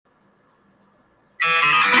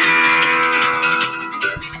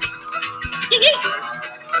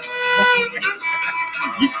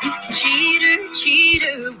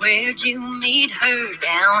Where'd you meet her?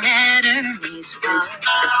 Down at Ernie's Bar.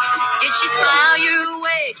 Did she smile your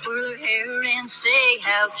way, twirl her hair and say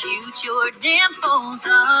how cute your dimples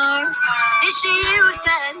are? Did she use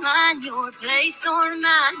that line, your place or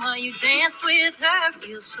mine, while you danced with her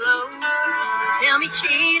real slow? Tell me,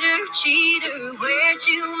 cheater, cheater, where'd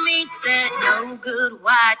you meet that no good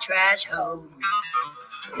white trash hoe?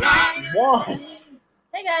 What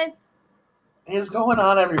Hey guys. is going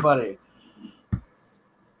on, everybody?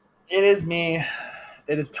 It is me.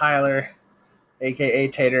 It is Tyler, aka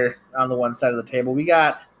Tater, on the one side of the table. We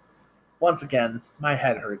got, once again, my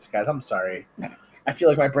head hurts, guys. I'm sorry. I feel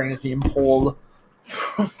like my brain is being pulled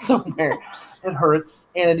from somewhere. It hurts.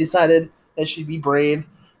 Anna decided that she'd be brave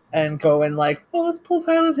and go and like, well, let's pull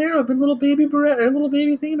Tyler's hair up in little baby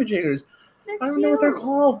thingamajiggers. I don't know what they're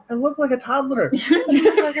called. I look like a toddler. You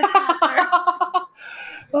look like a toddler.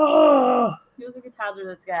 Oh, You look like a toddler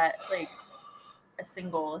that's got like a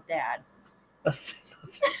single dad. a single.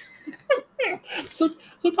 So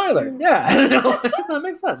Tyler, yeah, that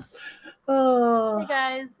makes sense. Hey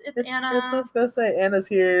guys, it's Anna. I was gonna say Anna's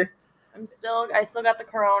here. I still got the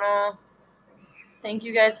corona. Thank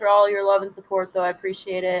you guys for all your love and support, though. I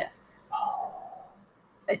appreciate it.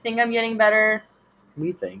 I think I'm getting better.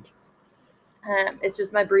 We think. It's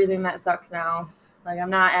just my breathing that sucks now. Like,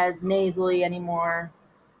 I'm not as nasally anymore.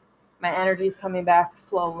 My energy's coming back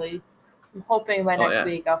slowly. So I'm hoping by next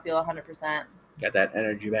week I'll feel 100%. Got that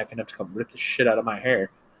energy back enough to come rip the shit out of my hair.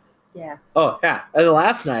 Yeah. Oh yeah. And then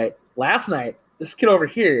last night, this kid over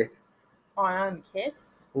here, Oh, I'm a kid?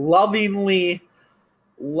 lovingly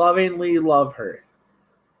love her.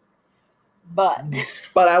 But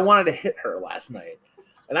But I wanted to hit her last night.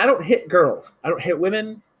 And I don't hit girls. I don't hit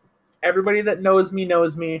women. Everybody that knows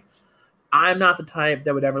me. I'm not the type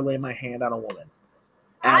that would ever lay my hand on a woman.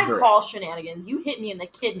 Ever. I call shenanigans. You hit me in the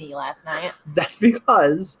kidney last night. That's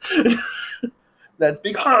because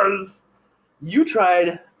you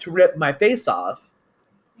tried to rip my face off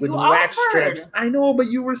with You wax offered. strips. I know, but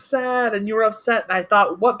you were sad and you were upset. And I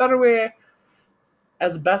thought, what better way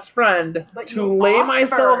as a best friend But to you lay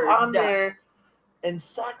myself offered. on there and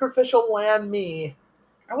sacrificial lamb me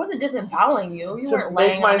I wasn't disemboweling you. You To weren't make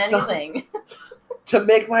laying on myself- anything. to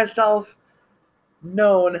make myself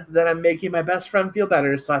known that I'm making my best friend feel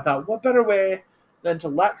better. So I thought, what better way than to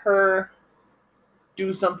let her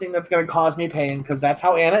do something that's going to cause me pain, because that's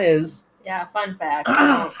how Anna is. Yeah, fun fact.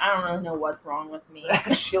 I don't really know what's wrong with me.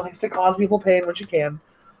 She likes to cause people pain when she can.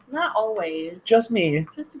 Not always. Just me.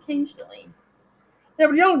 Just occasionally. Yeah,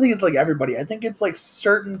 but I don't think it's like everybody. I think it's like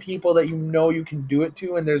certain people that you know you can do it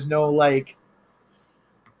to, and there's no like,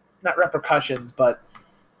 not repercussions, but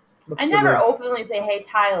I never openly say, hey,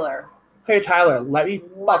 Tyler, Hey Tyler, let me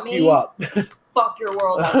fuck you up. fuck your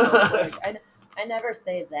world up real quick. I never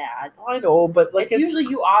say that. I know, but like It's usually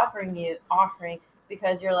you offering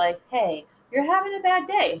because you're like, hey, you're having a bad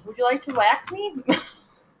day. Would you like to wax me?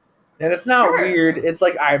 and it's not Sure. weird. It's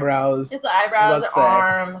like eyebrows. It's the eyebrows, Let's the say.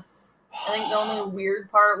 arm. I think the only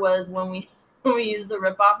weird part was when we used the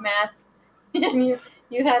rip-off mask and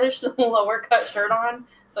you had a lower cut shirt on,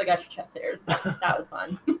 so I got your chest hairs. That was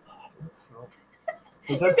fun.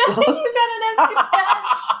 Is You that got still? an empty patch.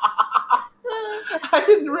 I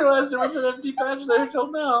didn't realize there was an empty patch there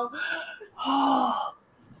till now.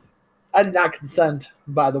 I did not consent,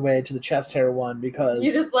 by the way, to the chest hair one because.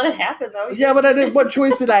 You just let it happen, though. Yeah, but I didn't. What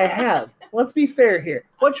choice did I have? Let's be fair here.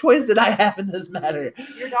 What choice did I have in this matter?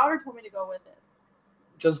 Your daughter told me to go with it.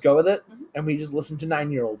 Just go with it, Mhm. and we just listen to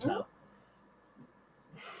 9-year-olds now.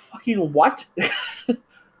 Fucking what? That's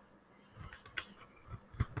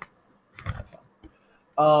fine.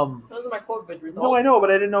 Those are my COVID results. No, I know, but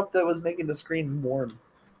I didn't know if that was making the screen warm.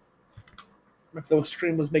 If the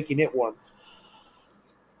screen was making it warm.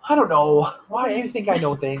 I don't know. Why do you think I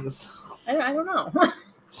know things? I don't know.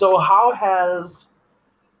 So how has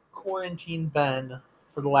quarantine been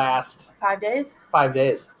for the last 5 days? 5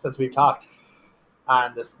 days since we've talked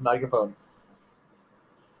on this microphone?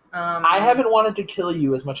 I haven't wanted to kill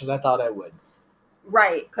you as much as I thought I would.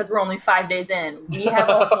 Right, because we're only 5 days in. We have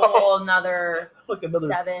a whole another Look, another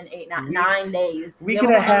 7, 8, 9, week. 9 days. We We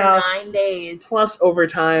could have have 9 days. plus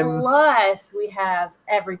overtime. Plus, we have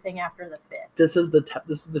everything after the 5th. This is the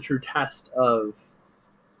true test of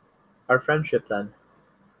our friendship. Then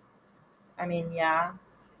I mean, yeah.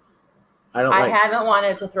 I don't I like. haven't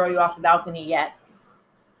wanted to throw you off the balcony yet.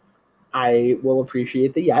 I will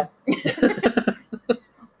appreciate the yet.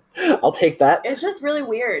 I'll take that. It's just really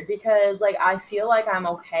weird because, like, I feel like I'm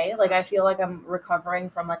okay. Like, I feel like I'm recovering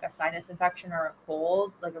from, like, a sinus infection or a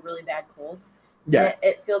cold, like a really bad cold. Yeah.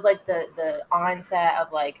 It feels like the onset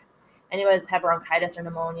of, like, anybody that's had bronchitis or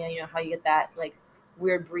pneumonia, you know, how you get that, like,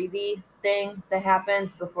 weird breathy thing that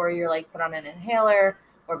happens before you're like put on an inhaler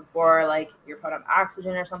or before like you're put on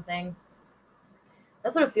oxygen or something.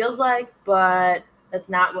 That's what it feels like, but that's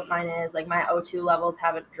not what mine is. Like my O2 levels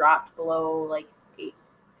haven't dropped below like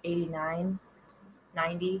 89,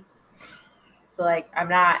 90. So like I'm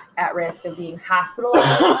not at risk of being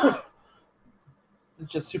hospitalized. It's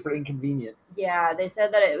just super inconvenient. Yeah, they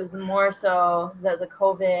said that it was more so that the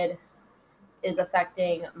COVID is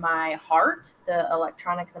affecting my heart, the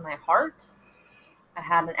electronics in my heart. I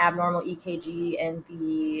had an abnormal EKG in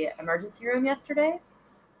the emergency room yesterday.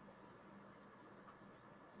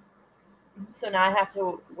 So now I have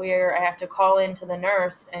to call into the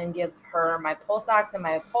nurse and give her my pulse ox and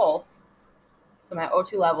my pulse. So my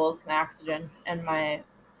O2 levels, my oxygen, and my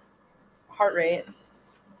heart rate.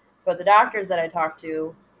 But the doctors that I talked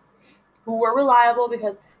to, who were reliable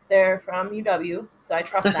because they're from UW, so I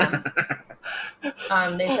trust them.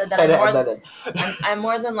 They said that I'm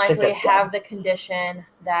more than likely have the condition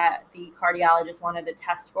that the cardiologist wanted to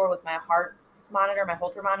test for with my heart monitor, my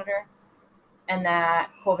Holter monitor, and that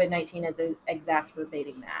COVID-19 is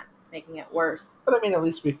exacerbating that, making it worse. But I mean, at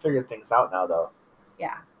least we figured things out now, though.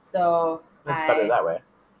 Yeah, so it's better that way.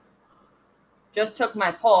 Just took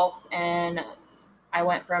my pulse, and I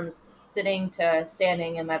went from sitting to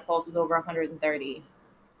standing, and my pulse was over 130.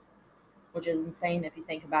 Which is insane if you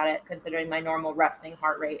think about it, considering my normal resting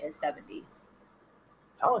heart rate is 70. I'm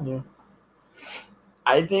telling you.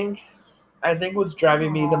 I think what's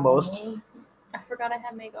driving me the most. I forgot I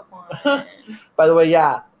had makeup on. By the way,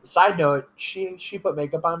 yeah. Side note, she put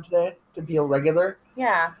makeup on today to feel regular.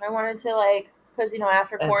 Yeah, I wanted to because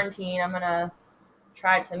after quarantine, I'm gonna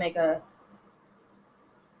try to make a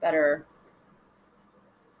better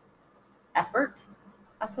effort.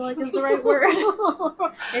 I feel like is the right word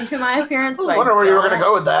into my appearance. I was wondering where you were going to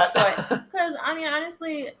go with that. Because,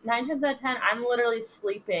 honestly, 9 times out of 10, I'm literally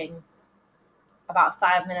sleeping about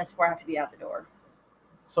 5 minutes before I have to be out the door.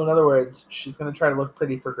 So, in other words, she's going to try to look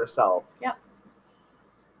pretty for herself. Yep.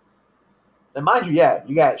 And mind you,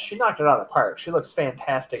 she knocked it out of the park. She looks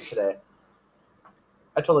fantastic today.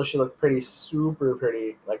 I told her she looked pretty, super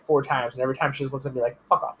pretty, 4 times. And every time she just looks at me like,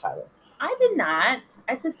 fuck off, Tyler. I did not.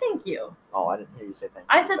 I said thank you. Oh, I didn't hear you say thank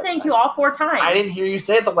you. I said thank you all 4 times. I didn't hear you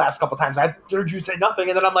say it the last couple times. I heard you say nothing,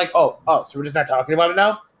 and then I'm like, oh, so we're just not talking about it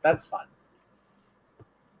now? That's fun.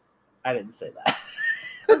 I didn't say that.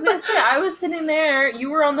 I was going to say, I was sitting there.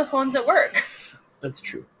 You were on the phones at work. That's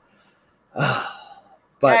true.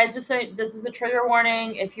 Guys, just say this is a trigger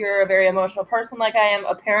warning. If you're a very emotional person like I am,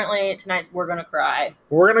 apparently tonight we're going to cry.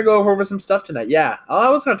 We're going to go over some stuff tonight, yeah. I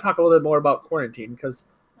was going to talk a little bit more about quarantine, because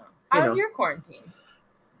how's your quarantine?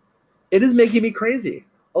 It is making me crazy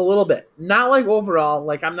a little bit. Not overall,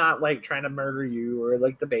 I'm not trying to murder you or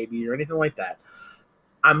the baby or anything like that.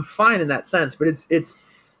 I'm fine in that sense, but it's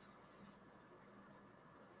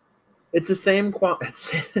the same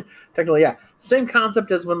technically, yeah, same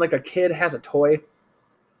concept as when a kid has a toy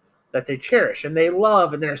that they cherish and they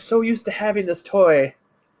love and they're so used to having this toy,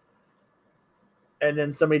 and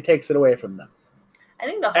then somebody takes it away from them. I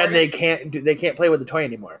think the hardest... and they can't play with the toy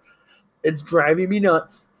anymore. It's driving me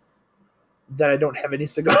nuts that I don't have any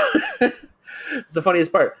cigars. It's the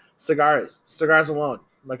funniest part. Cigars alone.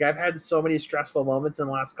 I've had so many stressful moments in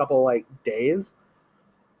the last couple days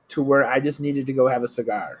to where I just needed to go have a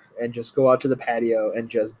cigar and just go out to the patio and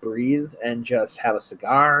just breathe and just have a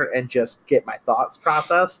cigar and just get my thoughts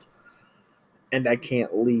processed. And I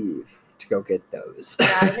can't leave to go get those.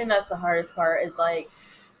 Yeah, I think that's the hardest part is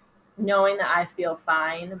knowing that I feel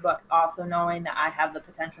fine, but also knowing that I have the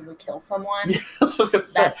potential to kill someone. Yeah, I was just gonna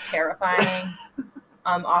say. That's terrifying.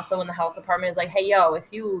 Also, when the health department is like, hey, yo, if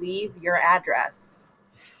you leave your address,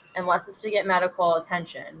 unless it's to get medical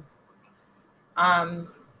attention,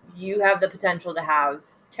 you have the potential to have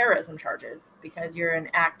terrorism charges because you're an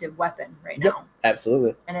active weapon right now. Yep,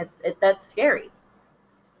 absolutely. And that's scary.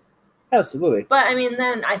 Absolutely. But,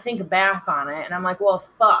 then I think back on it, and I'm like, well,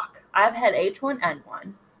 fuck. I've had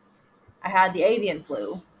H1N1. I had the avian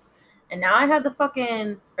flu. And now I have the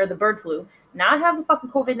bird flu. Now I have the fucking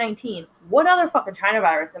COVID-19. What other fucking China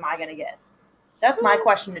virus am I going to get? That's my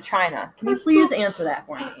question to China. Can you please answer that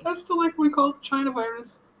for me? I still like when we call it the China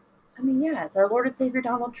virus. Yeah, it's our Lord and Savior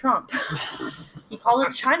Donald Trump. He called it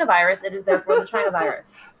the China virus. It is therefore the China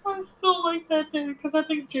virus. I still like that, dude, because I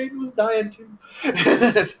think Jade was dying too.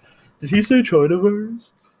 Did he say China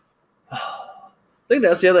virus? I think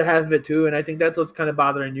that's the other half of it too, and I think that's what's kind of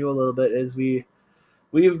bothering you a little bit is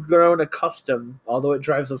we've grown accustomed, although it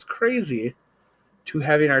drives us crazy, to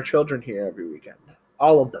having our children here every weekend.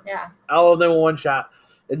 All of them. Yeah. All of them in one shot.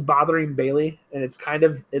 it's bothering Bailey, and it's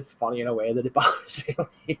funny in a way that it bothers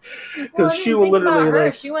Bailey because Well, I mean, she will think about literally her.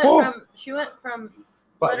 like She went "Oh!" from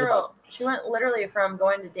But you're fine. she went literally from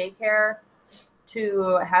going to daycare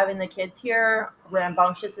to having the kids here,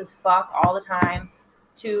 rambunctious as fuck all the time,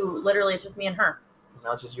 to literally it's just me and her.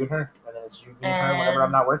 Now it's just you and her, and then it's you, me, and her whenever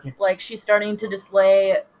I'm not working. Like she's starting to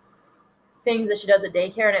display things that she does at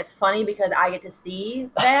daycare, and it's funny because I get to see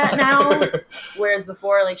that now, whereas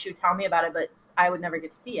before, like she would tell me about it, but I would never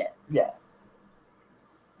get to see it. Yeah.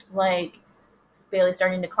 Like Bailey's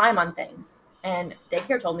starting to climb on things, and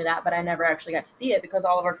daycare told me that, but I never actually got to see it because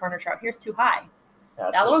all of our furniture out here is too high. Yeah,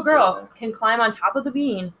 that little girl can climb on top of the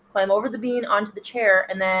bean, climb over the bean onto the chair,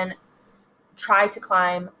 and then try to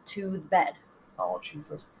climb to the bed. Oh,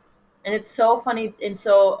 Jesus. And it's so funny and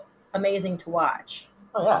so amazing to watch.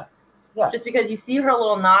 Oh, yeah. Yeah. Just because you see her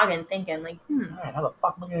little noggin thinking, like, all right, how the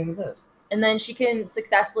fuck am I going to do this? And then she can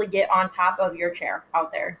successfully get on top of your chair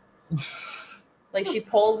out there. Like, she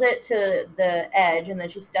pulls it to the edge, and then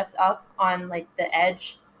she steps up on, like, the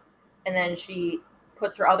edge, and then she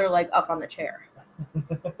puts her other leg up on the chair.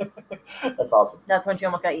 That's awesome. That's when she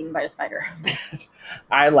almost got eaten by a spider.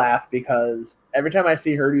 I laugh because every time I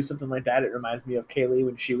see her do something like that, it reminds me of Kaylee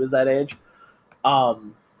when she was that age.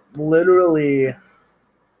 Literally,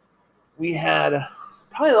 we had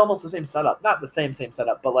probably almost the same setup. Not the same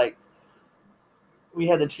setup, but like we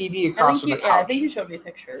had the TV across from the couch. Yeah, I think you showed me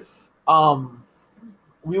pictures.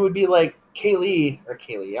 We would be like Kelly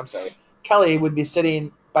would be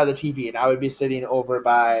sitting by the TV, and I would be sitting over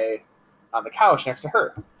on the couch next to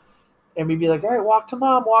her. And we'd be like, all right, walk to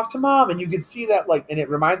mom. And you could see that, like, and it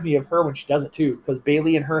reminds me of her when she does it too, because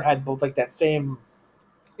Bailey and her had both like that same.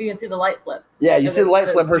 You can see the light flip. Yeah, you see the light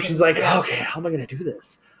flip. Her, she's like, okay, how am I going to do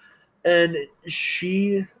this? And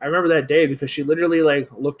I remember that day because she literally like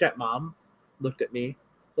looked at mom, looked at me,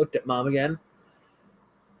 looked at mom again.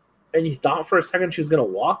 And you thought for a second she was going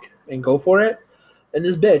to walk and go for it. And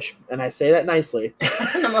this bitch, and I say that nicely,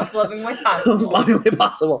 in the most loving way possible. The most loving way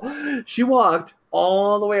possible. She walked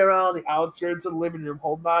all the way around the outskirts of the living room,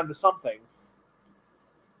 holding on to something.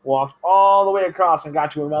 Walked all the way across and got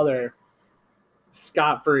to her mother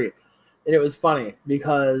scot-free. And it was funny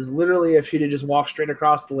because literally if she'd have just walked straight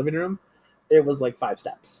across the living room, it was like 5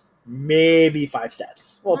 steps. Maybe 5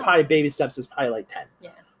 steps. Well, probably baby steps is probably like 10.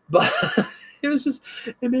 Yeah. But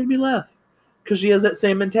it made me laugh. Because she has that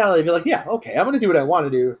same mentality. Be like, yeah, okay, I'm going to do what I want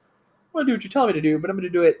to do. I'm going to do what you tell me to do, but I'm going to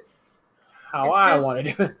do it how I want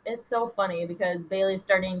to do it. It's so funny because Bailey's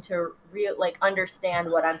starting to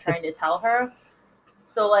understand what I'm trying to tell her.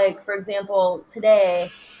 So, like, for example,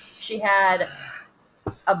 today she had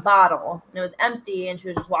a bottle and it was empty and she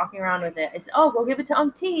was just walking around with it. I said, oh, go give it to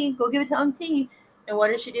Unc T. Go give it to Unc T. And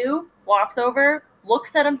what does she do? Walks over,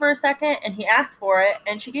 looks at him for a second, and he asked for it,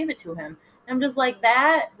 and she gave it to him. I'm just like,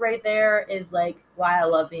 that right there is like why I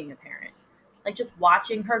love being a parent. Like just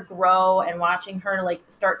watching her grow and watching her like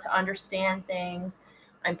start to understand things.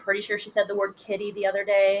 I'm pretty sure she said the word kitty the other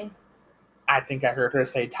day. I think I heard her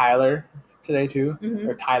say Tyler today too,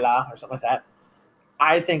 or Tyla or something like that.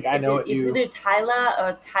 I think I know what you. It's either Tyla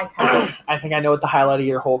or Ty. I think I know what the highlight of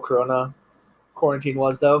your whole Corona quarantine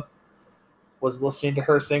was, though. Was listening to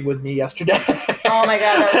her sing with me yesterday. Oh my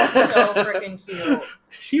god, that was so freaking cute.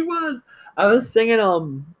 She was. I was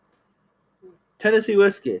singing Tennessee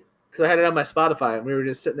Whiskey because I had it on my Spotify and we were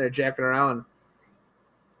just sitting there jacking around.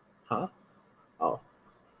 Huh? Oh.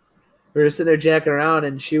 We were sitting there jacking around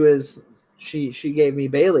and she gave me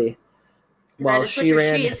Bailey. Well, she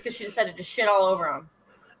ran because she decided to shit all over him.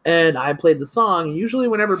 And I played the song. Usually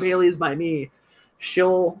whenever Bailey is by me,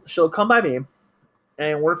 she'll come by me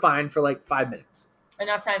and we're fine for like 5 minutes.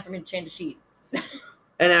 Enough time for me to change a sheet.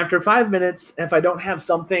 And after 5 minutes, if I don't have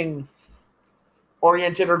something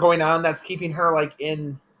oriented or going on that's keeping her like if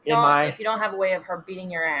you don't have a way of her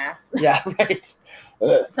beating your ass. Yeah, right.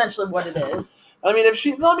 That's essentially what it is. I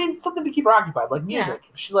mean, something to keep her occupied, like music. Yeah.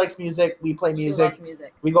 She likes music. We play music. She loves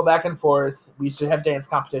music. We go back and forth. We used to have dance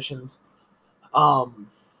competitions. I've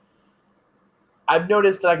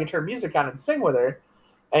noticed that I can turn music on and sing with her,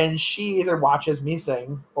 and she either watches me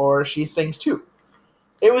sing or she sings too.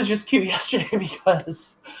 It was just cute yesterday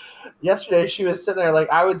because yesterday she was sitting there like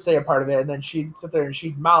I would say a part of it, and then she'd sit there and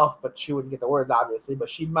she'd mouth, but she wouldn't get the words obviously, but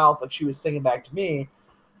she'd mouth like she was singing back to me.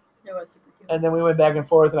 It was super cute. And then we went back and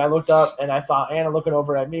forth, and I looked up and I saw Anna looking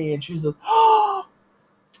over at me, and she's like, "Oh!"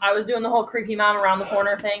 I was doing the whole creepy mom around the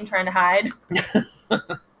corner thing, trying to hide.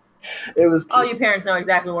 It was cute. All you parents know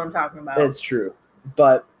exactly what I'm talking about. It's true,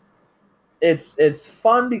 but it's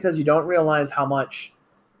fun because you don't realize how much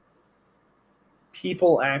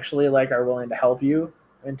people actually like are willing to help you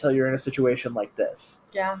until you're in a situation like this.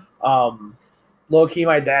 Yeah. Low key,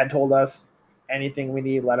 my dad told us anything we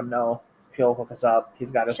need, let him know. He'll hook us up.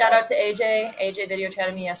 He's got us. Shout out to AJ. AJ video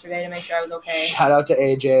chatted me yesterday to make sure I was okay. Shout out to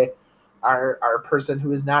AJ, our person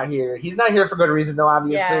who is not here. He's not here for good reason, though,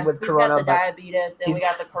 obviously, with he's Corona. Got the diabetes and we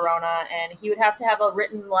got the Corona, and he would have to have a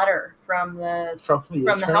written letter from the health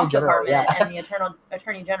department and the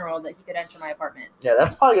attorney general that he could enter my apartment. Yeah,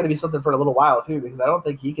 that's probably going to be something for a little while, too, because I don't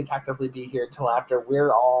think he can technically be here until after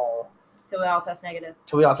Till we all test negative.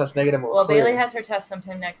 Well, Bailey has her test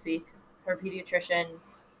sometime next week. Her pediatrician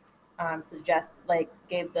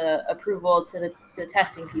gave the approval to the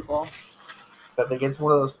testing people. So I think it's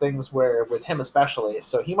one of those things where, with him especially,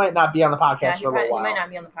 so he might not be on the podcast for a little while. He might not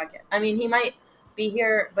be on the podcast. I mean, he might be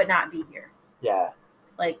here, but not be here. Yeah.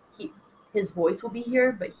 His voice will be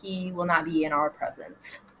here, but he will not be in our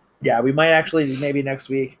presence. Yeah, we might actually maybe next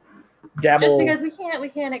week dabble. Just because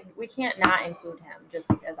we can't not include him just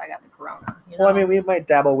because I got the Corona. You know? Well, I mean, we might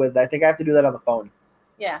dabble with. I think I have to do that on the phone.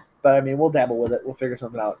 Yeah. But I mean, we'll dabble with it. We'll figure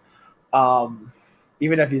something out.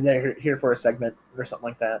 Even if he's here for a segment or something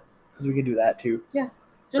like that, because we can do that too. Yeah.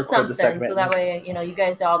 Just something, so that way, you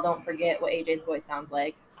guys all don't forget what AJ's voice sounds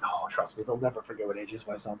like. Oh, trust me, they'll never forget what AJ's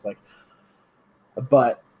voice sounds like.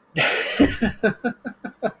 But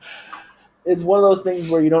it's one of those things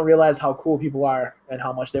where you don't realize how cool people are and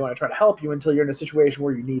how much they want to try to help you until you're in a situation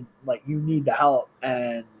where you need the help,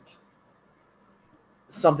 and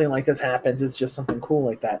something like this happens. It's just something cool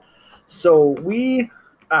like that. So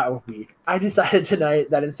I decided tonight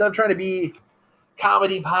that instead of trying to be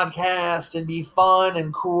comedy podcast and be fun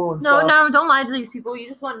and cool and stuff. No, don't lie to these people. You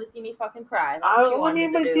just wanted to see me fucking cry.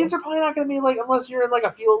 These are probably not going to be unless you're in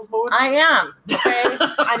a feels mood. I am. Okay,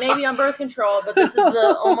 I may be on birth control, but this is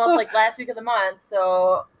the almost last week of the month,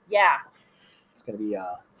 so yeah. It's gonna be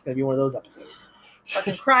one of those episodes.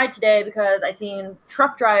 Fucking cried today because I seen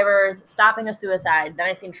truck drivers stopping a suicide. Then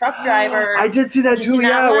I seen truck drivers. I did see that too.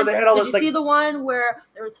 Where they had all. Did you see the one where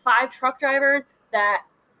there was 5 truck drivers that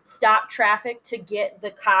stopped traffic to get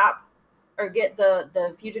the cop or get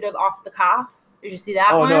the fugitive off the cop? Did you see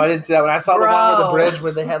that one? Oh no, I didn't see that one. I saw the one with the bridge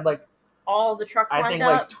where they had all the trucks lined up.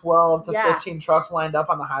 I think 12 to 15 trucks lined up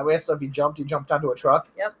on the highway. So if you jumped onto a truck.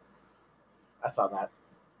 Yep. I saw that.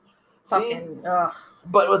 Fucking ugh.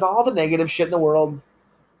 But with all the negative shit in the world,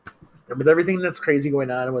 and with everything that's crazy going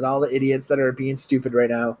on, and with all the idiots that are being stupid right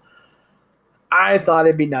now, I thought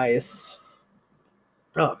it'd be nice.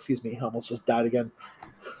 Oh, excuse me. I almost just died again.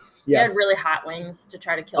 Yeah. You had really hot wings to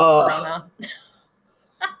try to kill Corona.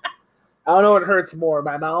 I don't know what hurts more,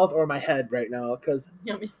 my mouth or my head right now. Cause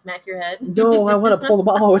you want me to smack your head? No, I want to pull them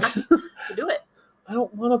out. Do it. I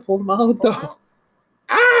don't want to pull them out, though.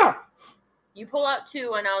 Ah! You pull out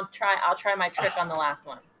 2, and I'll try my trick on the last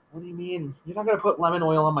one. What do you mean? You're not going to put lemon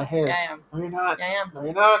oil on my hair. Yeah, I am. No, you're not. Yeah, I am. No,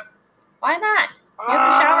 you're not. Why not? You have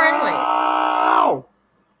to shower anyways. Ow!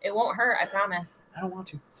 It won't hurt, I promise. I don't want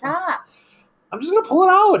to. Stop. I'm just going to pull it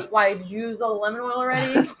out. Why, did you use all the lemon oil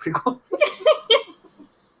already? That's pretty close.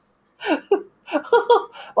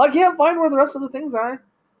 Well, I can't find where the rest of the things are.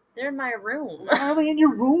 They're in my room. Why are they in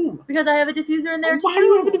your room? Because I have a diffuser in there, too. Why do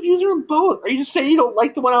you have a diffuser in both? Are you just saying you don't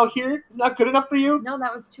like the one out here? It's not good enough for you? No,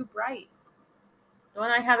 that one's too bright. The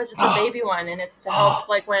one I have is just a baby one, and it's to help,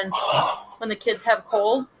 when the kids have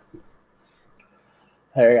colds.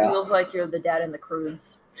 There you go. You look like you're the dad in the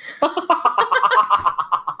Croods. I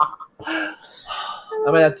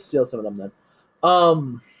might have to steal some of them then.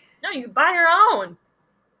 No, you can buy your own.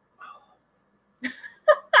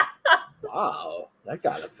 Wow, that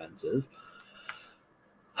got offensive.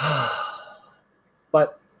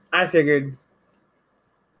 But I figured,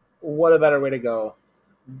 what a better way to go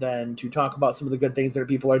than to talk about some of the good things that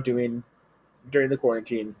people are doing during the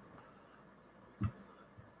quarantine.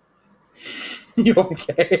 You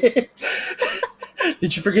okay?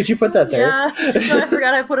 Did you forget you put that there? Yeah, no, I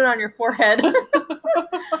forgot I put it on your forehead.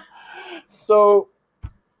 So,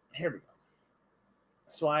 here we go.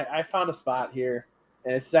 So I found a spot here,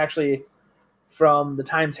 and it's actually from the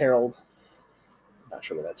Times Herald. I'm not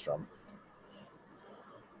sure where that's from.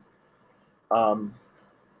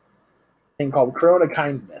 Thing called Corona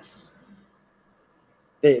Kindness.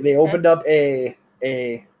 They opened up a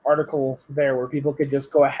article there where people could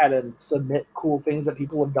just go ahead and submit cool things that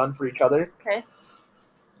people have done for each other. Okay.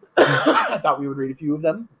 I thought we would read a few of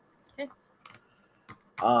them. Okay.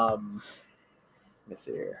 Let me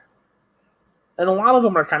see here. And a lot of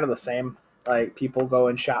them are kind of the same. Like, people go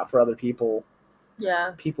and shop for other people.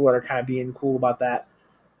 Yeah. People are kind of being cool about that.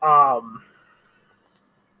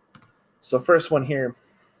 So first one here.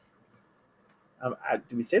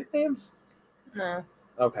 Did we say the names? No.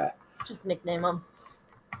 Okay. Just nickname them.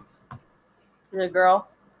 Is it a girl?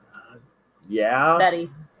 Yeah. Betty.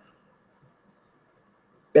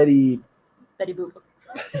 Betty. Betty Boop.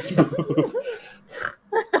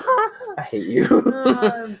 I hate you.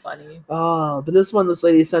 I'm funny. But this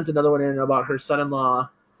lady sent another one in about her son-in-law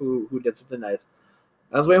who did something nice.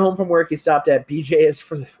 On his way home from work, he stopped at BJ's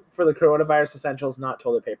for the coronavirus essentials, not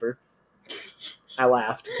toilet paper. I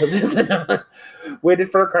laughed because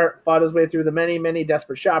waited for a cart, fought his way through the many, many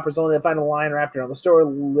desperate shoppers, only to find a line wrapped around the store.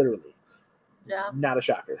 Literally, not a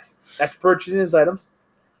shocker. After purchasing his items,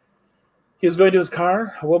 he was going to his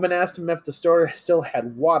car. A woman asked him if the store still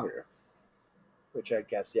had water, which I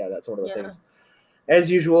guess, that's one of the things.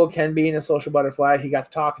 As usual, Ken being a social butterfly, he got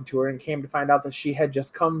to talking to her and came to find out that she had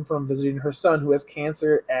just come from visiting her son who has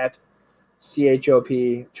cancer at CHOP,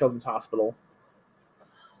 Children's Hospital.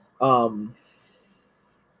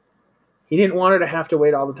 He didn't want her to have to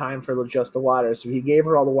wait all the time for just the water, so he gave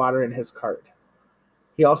her all the water in his cart.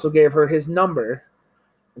 He also gave her his number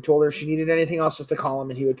and told her if she needed anything else just to call him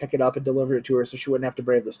and he would pick it up and deliver it to her so she wouldn't have to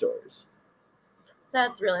brave the stores.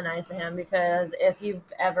 That's really nice of him, because if you've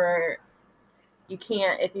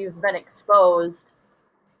been exposed,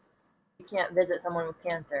 you can't visit someone with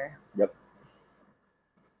cancer. Yep.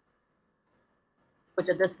 Which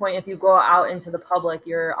at this point, if you go out into the public,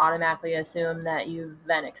 you're automatically assumed that you've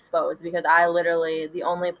been exposed, because the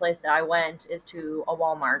only place that I went is to a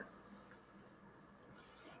Walmart.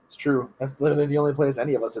 It's true. That's literally the only place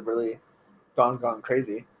any of us have really gone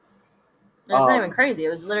crazy. And it's not even crazy. It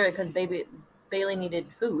was literally because Bailey needed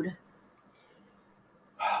food.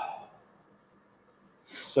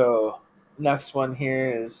 So, next one here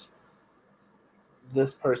is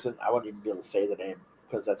this person. I won't even be able to say the name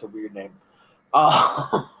because that's a weird name. Who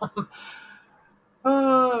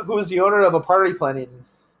was the owner of a party planning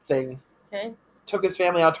thing. Okay. Took his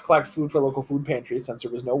family out to collect food for local food pantries since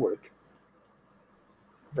there was no work.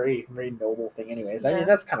 Very, very noble thing anyways. I mean,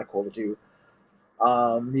 that's kind of cool to do.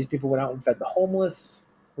 These people went out and fed the homeless,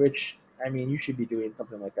 which, I mean, you should be doing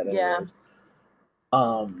something like that anyways.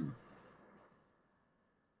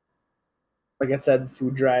 Like I said,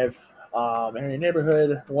 food drive. In a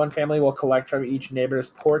neighborhood, one family will collect from each neighbor's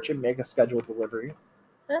porch and make a scheduled delivery.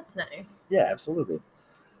 That's nice. Yeah, absolutely.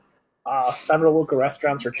 Several local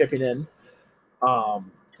restaurants are chipping in. Are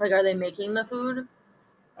they making the food?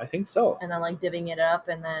 I think so. And then divvying it up,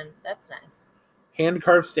 and then that's nice.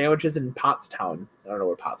 Hand-carved sandwiches in Pottstown. I don't know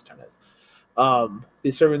where Pottstown is.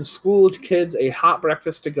 They're serving school kids a hot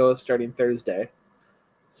breakfast to go starting Thursday.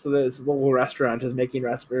 So this local restaurant is making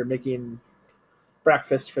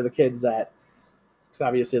breakfast for the kids because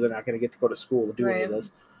obviously they're not going to get to go to school to do any of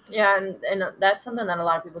this. Yeah, and that's something that a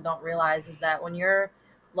lot of people don't realize is that when you're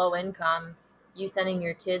low income, you sending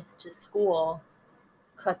your kids to school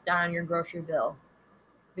cuts down on your grocery bill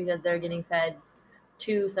because they're getting fed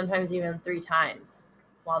 2, sometimes even 3 times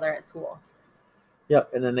while they're at school.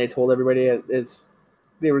 Yep, and then they told everybody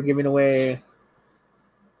they were giving away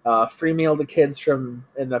free meal to kids in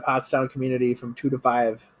the Pottstown community from 2 to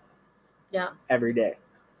 5. Yeah. Every day.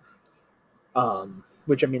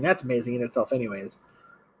 Which, I mean, that's amazing in itself anyways.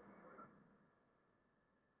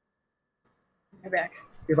 You're back.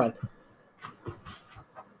 You're fine.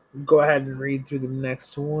 Go ahead and read through the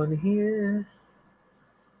next one here.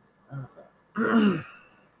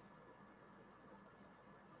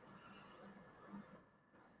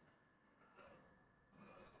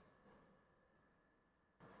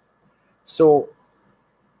 So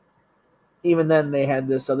even then, they had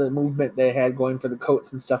this other movement they had going for the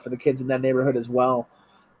coats and stuff for the kids in that neighborhood as well,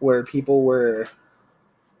 where people were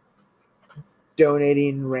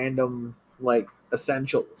donating random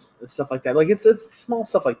essentials and stuff like that. It's small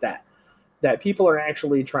stuff like that people are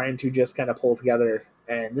actually trying to just kind of pull together.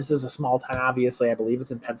 And this is a small town, obviously. I believe it's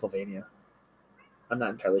in Pennsylvania. I'm not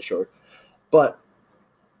entirely sure, but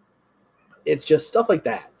it's just stuff like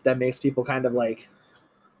that makes people kind of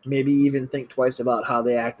maybe even think twice about how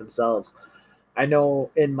they act themselves. I know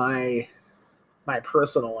in my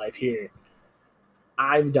personal life here,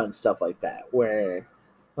 I've done stuff like that where,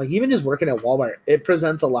 even just working at Walmart, it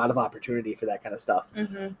presents a lot of opportunity for that kind of stuff.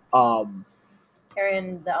 Mm-hmm.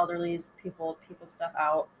 Carrying the elderly's people stuff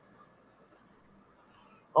out.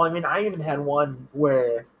 Oh, I mean, I even had one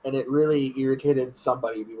where, and it really irritated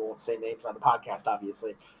somebody. We won't say names on the podcast,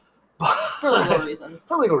 obviously, but for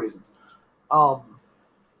legal reasons.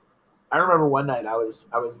 I remember one night I was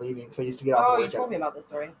leaving because I used to get off work. Oh, you told me about this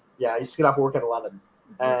story. Yeah, I used to get off work at 11,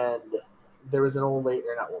 and there was an old lady,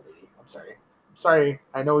 or not old lady. I'm sorry.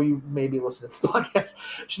 I know you may be listening to this podcast.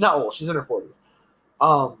 She's not old. She's in her 40s.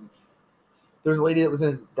 There's a lady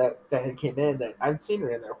that had came in that I've seen her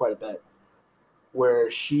in there quite a bit,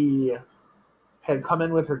 where she had come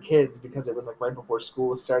in with her kids because it was right before school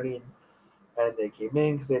was starting, and they came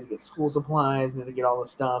in because they had to get school supplies and they had to get all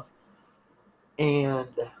this stuff. And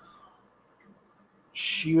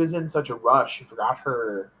she was in such a rush, she forgot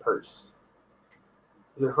her purse.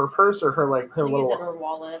 Either her purse or her I think you said little her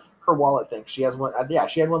wallet. her wallet thing. She has one. Yeah,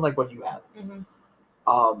 she had one like what you have.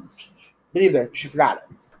 Mm-hmm. But either she forgot it,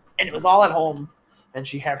 and it was all at home. And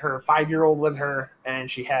she had her 5-year-old with her, and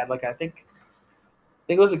she had like I think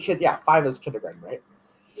it was a kid. Yeah, 5 is kindergarten, right?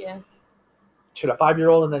 Yeah. She had a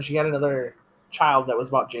 5-year-old, and then she had another child that was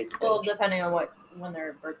about Jaden's Well, age. depending on when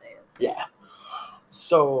their birthday is. Yeah.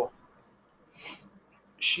 So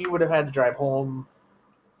she would have had to drive home,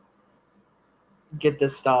 get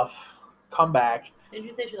this stuff, come back. Did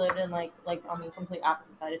you say she lived in like on the complete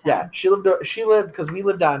opposite side of town? Yeah, she lived because we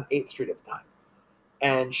lived on 8th Street at the time,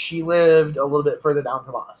 and she lived a little bit further down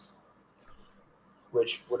from us,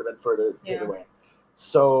 which would have been further either way.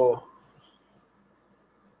 So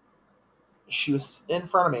she was in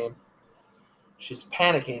front of me. She's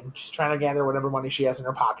panicking. She's trying to gather whatever money she has in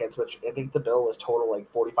her pockets, which I think the bill was total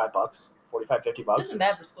like $45, $50. Isn't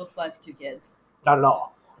bad for school supplies for 2 kids. Not at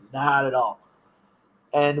all. Not at all.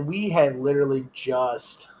 And we had literally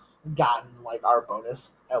just gotten like our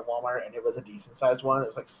bonus at Walmart, and it was a decent sized one. It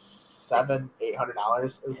was like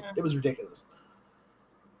 $700-800. It was ridiculous.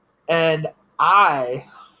 And I,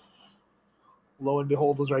 lo and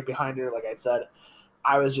behold, was right behind her. Like I said,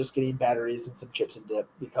 I was just getting batteries and some chips and dip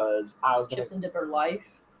because I was Chips and dip her life.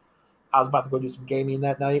 I was about to go do some gaming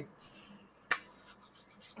that night.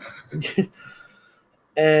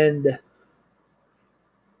 And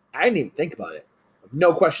I didn't even think about it.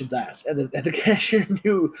 No questions asked. And the cashier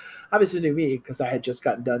obviously knew me because I had just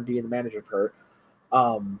gotten done being the manager for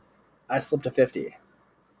her. I slipped a 50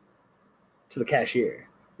 to the cashier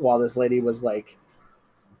while this lady was like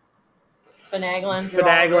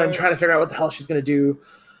finagling, trying to figure out what the hell she's going to do.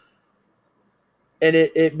 And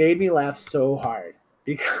it made me laugh so hard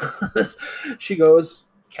because she goes,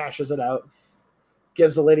 cashes it out,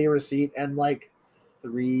 gives the lady a receipt and like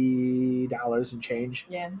 $3 and change.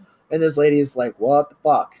 Yeah. And this lady's like, what the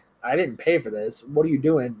fuck? I didn't pay for this. What are you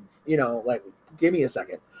doing? You know, like, give me a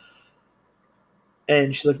second.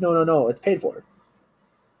 And she's like, no, it's paid for.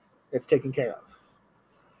 It's taken care of.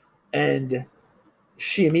 And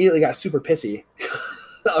she immediately got super pissy.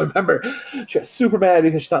 I remember she got super mad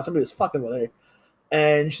because she thought somebody was fucking with her.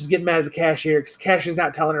 And she's getting mad at the cashier because the cashier's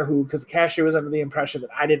not telling her who, because the cashier was under the impression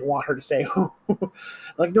that I didn't want her to say who.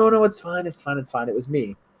 Like, no, it's fine. It was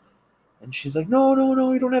me. And she's like, no,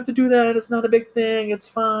 you don't have to do that. It's not a big thing. It's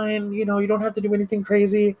fine. You know, you don't have to do anything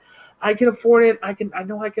crazy. I can afford it. I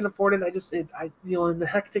know I can afford it. In the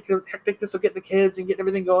hecticness of getting the kids and getting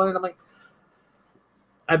everything going. And I'm like,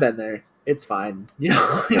 I've been there. It's fine. You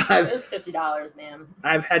know, it was $50, ma'am.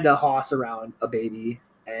 I've had to hoss around a baby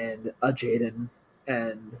and a Jaden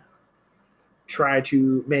and try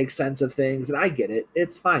to make sense of things. And I get it.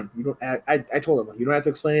 It's fine. You don't. I told him, you don't have to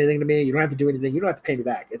explain anything to me. You don't have to do anything. You don't have to pay me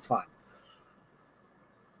back. It's fine.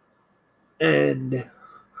 And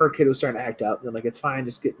her kid was starting to act up. And I'm like, it's fine.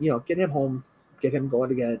 Just get him home, get him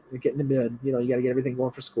going again, get him in. You got to get everything going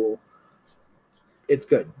for school. It's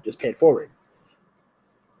good. Just pay it forward.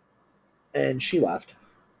 And she left.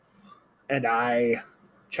 And I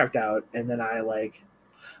checked out. And then I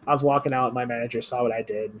was walking out and my manager saw what I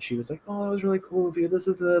did. And she was like, oh, it was really cool of you. This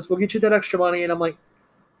is this. We'll get you that extra money. And I'm like,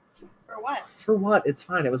 for what? For what? It's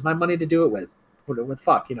fine. It was my money to do it with. With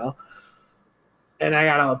fuck, And I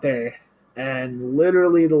got out there. And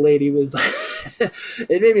literally the lady was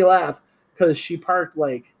it made me laugh because she parked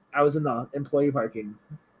I was in the employee parking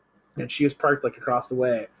and she was parked across the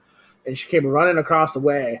way and she came running across the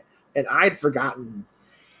way and I'd forgotten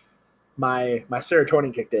my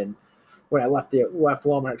serotonin kicked in when I left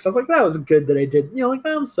Walmart. So I was like, that was good that I did,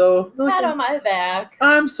 I'm so pat on my back.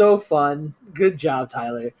 I'm so fun. Good job,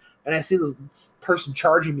 Tyler. And I see this person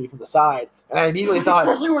charging me from the side. And I immediately thought,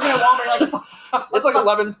 especially working at Walmart, it's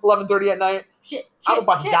 11:30 at night. Shit, I'm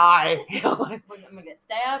about to die. I'm gonna get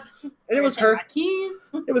stabbed. And it was her. My keys.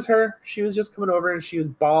 It was her. She was just coming over and she was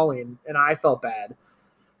bawling, and I felt bad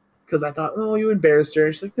because I thought, oh, you embarrassed her.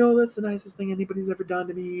 And she's like, no, that's the nicest thing anybody's ever done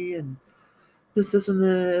to me, and this, and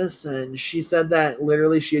this. And she said that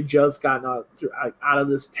literally she had just gotten out of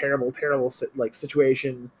this terrible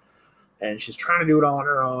situation, and she's trying to do it all on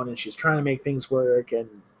her own, and she's trying to make things work, and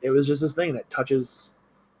it was just this thing that touches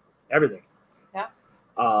everything. Yeah.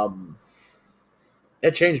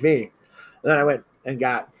 It changed me. And then I went and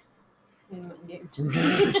got.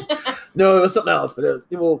 No, it was something else, but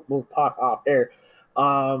we'll talk off air.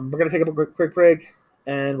 We're gonna take a quick break,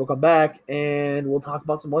 and we'll come back and we'll talk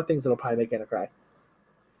about some more things that'll probably make Anna cry.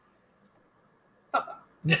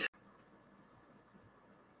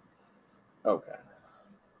 Okay.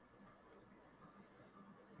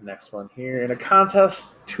 Next one here. In a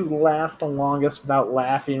contest to last the longest without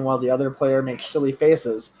laughing while the other player makes silly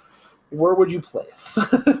faces, where would you place?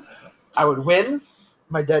 I would win.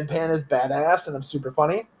 My deadpan is badass and I'm super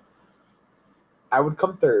funny. I would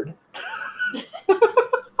come third.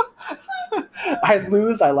 I'd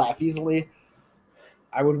lose. I laugh easily.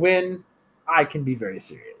 I would win. I can be very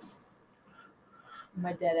serious.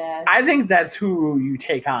 My dead ass. I think that's who you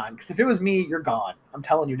take on. Because if it was me, you're gone. I'm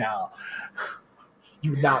telling you now.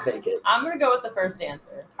 You would not make it. I'm gonna go with the first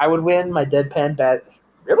answer. I would win. My deadpan bet.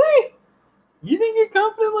 Really? You think you're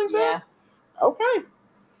confident like that? Yeah. Okay.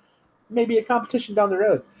 Maybe a competition down the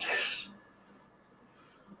road.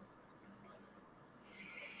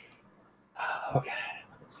 Okay.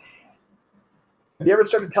 Let's see. Have you ever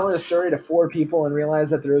started telling a story to 4 people and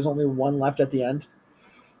realized that there is only one left at the end?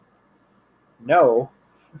 No.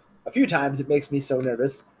 A few times. It makes me so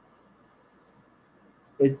nervous.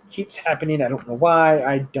 It keeps happening. I don't know why.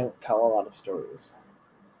 I don't tell a lot of stories.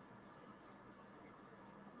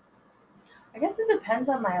 I guess it depends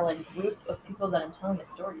on my group of people that I'm telling the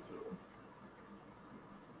story to.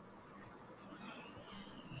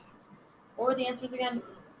 What were the answers again?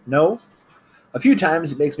 No. A few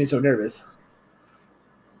times. It makes me so nervous.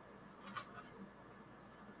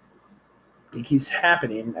 It keeps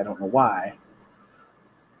happening. I don't know why.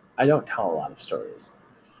 I don't tell a lot of stories.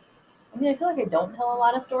 I mean, I feel like I don't tell a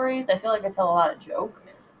lot of stories. I feel like I tell a lot of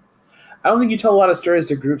jokes. I don't think you tell a lot of stories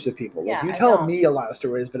to groups of people. Like, Yeah, you I tell don't. me a lot of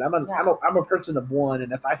stories, but I'm a person of one,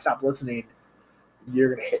 and if I stop listening,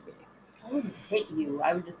 you're gonna hit me. I wouldn't hit you.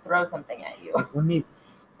 I would just throw something at you Let me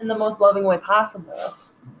in the most loving way possible.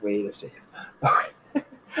 wait a second. Okay.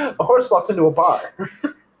 A horse walks into a bar.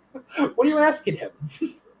 What are you asking him?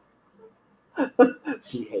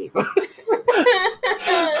 Behave.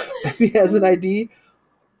 If he has an ID,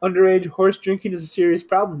 underage horse drinking is a serious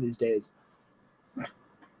problem these days.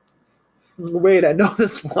 Wait, I know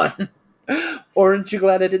this one. Orange, you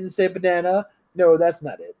glad I didn't say banana? No, that's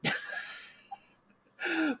not it.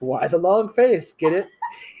 Why the long face? Get it?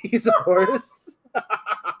 He's a horse.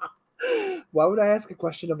 Why would I ask a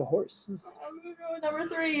question of a horse? I'm gonna go with number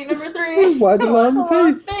three. Number three. Why the long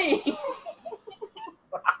face? face?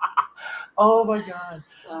 Oh my god.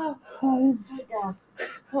 Oh I my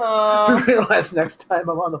god. realize next time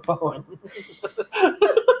I'm on the phone. You're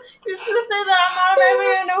just gonna say that I'm not even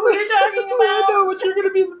gonna know who you're talking I about. know, but you're gonna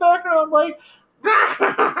be in the background like.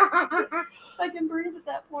 I can breathe at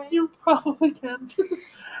that point. You probably can.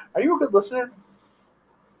 Are you a good listener?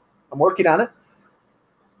 I'm working on it.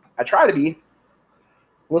 I try to be.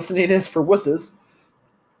 Listening is for wusses.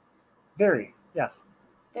 Very, yes.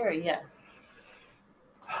 Very, yes.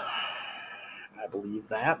 I believe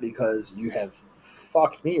that because you have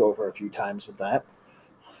fucked me over a few times with that.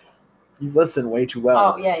 You listen way too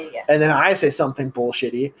well. Oh, yeah. And then I say something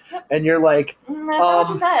bullshitty, Yep. and you're like, That's not what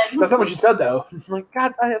you said. that's not what you said, though. I'm like,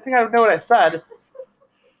 God, I think I know what I said.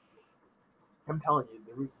 I'm telling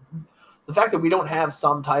you, the fact that we don't have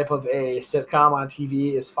some type of a sitcom on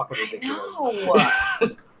TV is fucking ridiculous.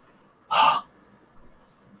 I know.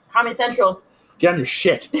 Comedy Central. Get on your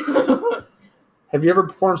shit. Have you ever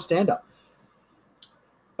performed stand-up?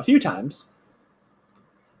 A few times.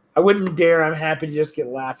 I wouldn't dare. I'm happy to just get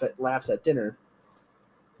laughs at dinner.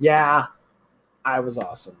 Yeah, I was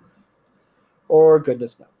awesome. Or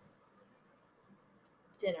goodness no.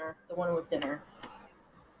 Dinner. The one with dinner.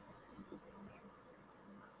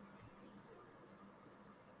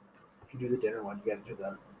 If you do the dinner one, you gotta do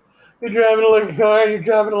the. You're driving along the car. You're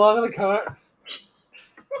driving along in the car.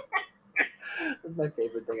 That's my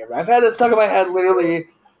favorite thing ever. I've had that stuck in my head literally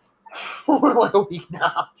for like a week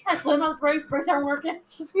now. I slammed on the brakes. Brakes aren't working.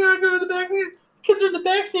 You gotta go to the back seat. Kids are in the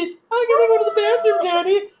back seat. I gotta go to the bathroom,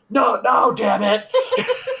 Daddy. No, damn it.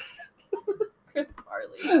 Chris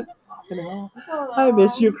Farley. I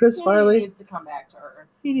miss you, Chris Farley. He needs to come back to Earth.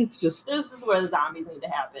 He needs to just. This is where the zombies need to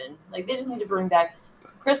happen. Like, they just need to bring back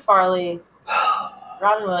Chris Farley,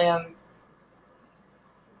 Robin Williams.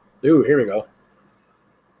 Ooh, here we go.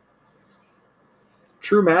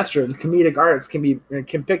 True master of the comedic arts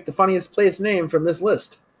can pick the funniest place name from this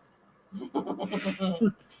list.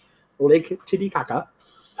 Lake Titicaca,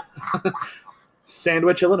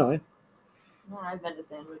 Sandwich, Illinois, No, I've been to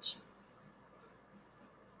Sandwich.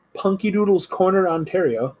 Punky Doodle's Corner,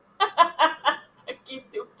 Ontario, I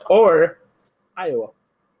keep doing it. or Iowa.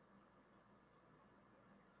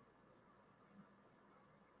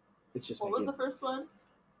 It's just What was the first one?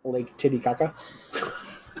 Lake Titicaca.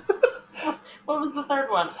 What was the third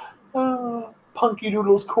one? Punky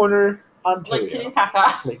Doodle's Corner, Ontario. Like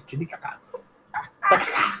Titicaca. Lake Titicaca.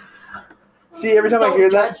 See, every time I Don't hear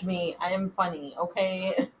that, judge me. I am funny,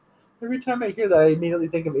 okay? every time I hear that, I immediately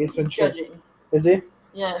think of Ace He's Ventura. judging. Is he?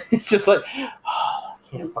 Yes. It's just like, oh, I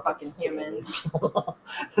can't These fucking fucking stand humans. these people.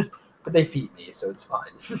 But they feed me, so it's fine.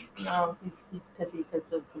 No, he's pissy because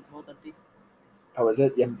the food bowl's empty. Oh, is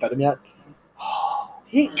it? You haven't fed him yet?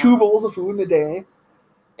 He ate 2 bowls of food in a day?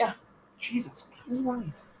 Yeah. Jesus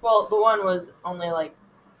Christ. Well, the one was only like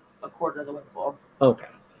a quarter of the way full. Okay.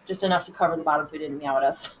 Just enough to cover the bottom so he didn't meow at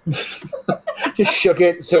us. Just shook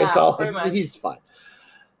it, so it's Yeah, all pretty much. he's fine.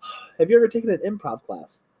 Have you ever taken an improv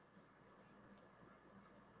class?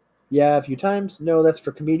 Yeah, a few times. No, that's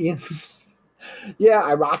for comedians. Yeah,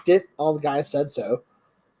 I rocked it. All the guys said so.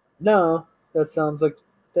 No, that sounds like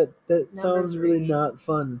that sounds really 3. not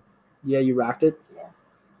fun. Yeah, you rocked it? Yeah.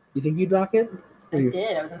 You think you'd rock it? I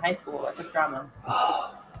did. I was in high school. I took drama.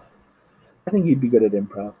 I think you'd be good at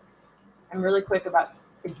improv. I'm really quick about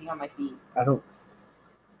thinking on my feet. I don't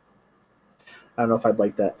know if I'd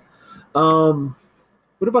like that.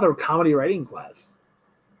 What about a comedy writing class?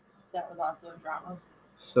 That was also in drama.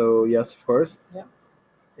 So yes, of course. Yep.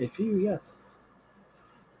 If you yes.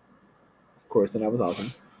 Of course, and that was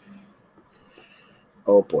awesome.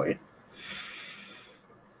 Oh boy.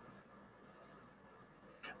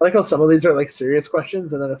 I like how some of these are like serious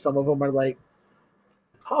questions, and then some of them are like,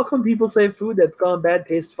 how come people say food that's gone bad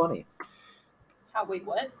tastes funny? Wait,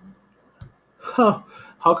 what?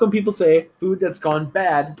 How come people say food that's gone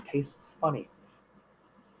bad tastes funny?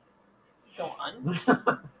 Go on.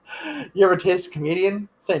 You ever taste a comedian?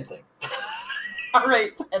 Same thing. All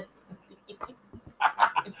right.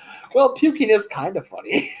 Well, puking is kind of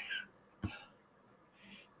funny.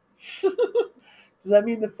 Does that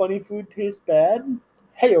mean the funny food tastes bad?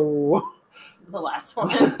 Hey-o. The last one.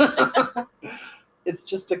 It's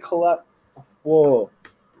just a collab. Whoa.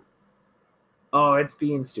 Oh, it's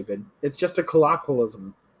being stupid. It's just a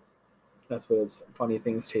colloquialism. That's what it's. Funny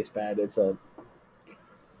things taste bad. It's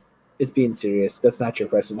being serious. That's not your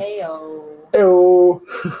question. Heyo. Hey-o.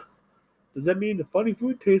 Does that mean the funny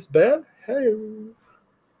food tastes bad? Hey-o.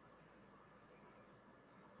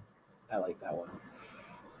 I like that one.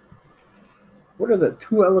 What are the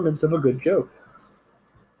 2 elements of a good joke?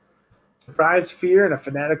 Surprise, fear, and a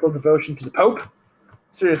fanatical devotion to the Pope?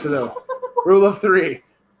 Seriously though. Rule of 3.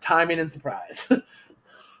 Timing and surprise.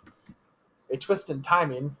 A twist in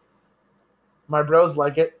timing. My bros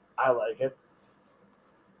like it. I like it.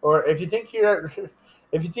 Or if you think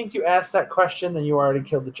you asked that question, then you already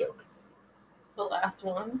killed the joke. The last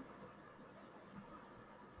one.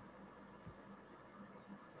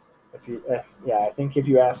 I think if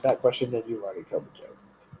you ask that question, then you already killed the joke.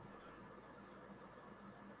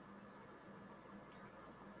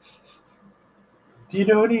 Do you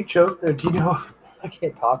know any joke? Or do you know? I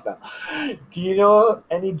can't talk now. Do you know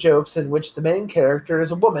any jokes in which the main character is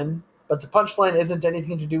a woman, but the punchline isn't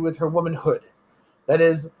anything to do with her womanhood? That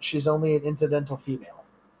is, she's only an incidental female,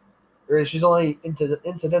 or she's only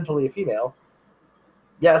incidentally a female.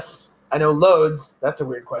 Yes, I know loads. That's a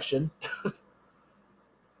weird question.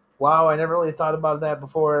 Wow, I never really thought about that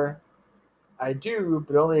before. I do,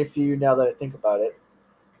 but only a few now that I think about it.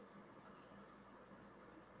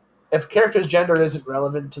 If a character's gender isn't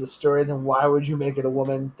relevant to the story, then why would you make it a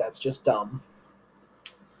woman? That's just dumb.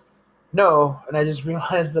 No, and I just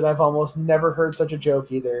realized that I've almost never heard such a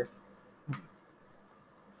joke either.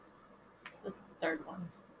 This is the third one.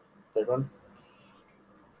 Third one?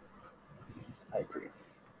 I agree.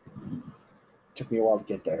 Took me a while to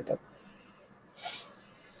get there, but...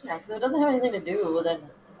 Yeah, because if it doesn't have anything to do, then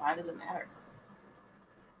why does it matter?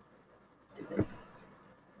 Stupid.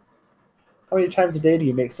 How many times a day do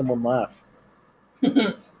you make someone laugh?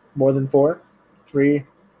 More than 4? 3?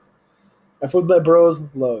 I've with my bros,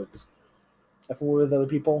 loads. I've with other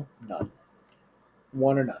people, none.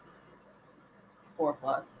 1 or none. 4+.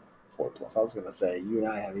 4+. I was going to say, you and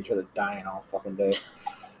I have each other dying all fucking day.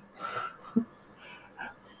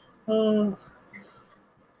 Are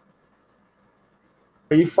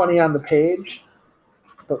you funny on the page,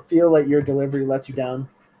 but feel like your delivery lets you down?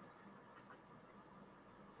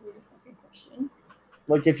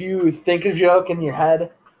 Like if you think a joke in your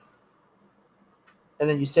head, and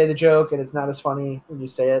then you say the joke, and it's not as funny when you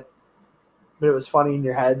say it, but it was funny in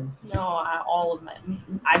your head. No,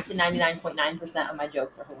 I'd say 99.9% of my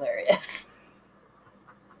jokes are hilarious.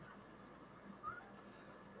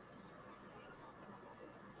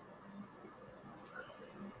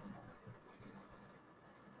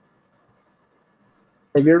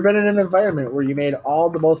 Have you ever been in an environment where you made all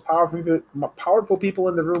the most powerful people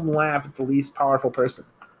in the room laugh at the least powerful person?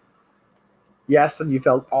 Yes, and you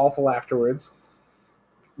felt awful afterwards.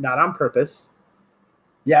 Not on purpose.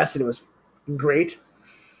 Yes, and it was great.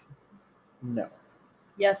 No.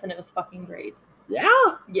 Yes, and it was fucking great. Yeah?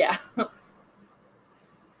 Yeah.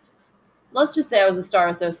 Let's just say I was a star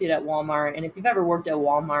associate at Walmart, and if you've ever worked at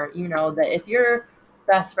Walmart, you know that if you're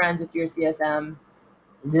best friends with your CSM,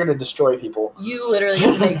 You're going to destroy people. you literally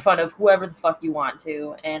get to make fun of whoever the fuck you want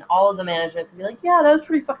to, and all of the managements would be like, yeah, that was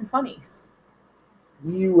pretty fucking funny.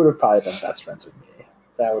 You would have probably been best friends with me.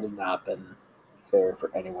 That would have not been fair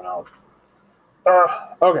for anyone else.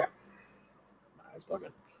 Okay. Eyes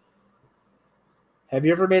bugging. Have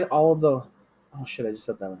you ever made all of the... Oh, shit, I just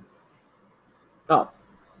said that one. Oh.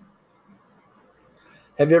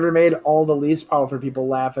 Have you ever made all the least powerful people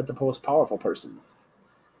laugh at the most powerful person?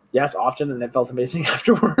 Yes, often, and it felt amazing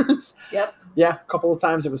afterwards. Yep. Yeah, a couple of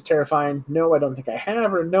times it was terrifying. No, I don't think I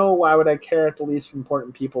have. Or no, why would I care if the least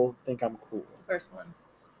important people think I'm cool? First one.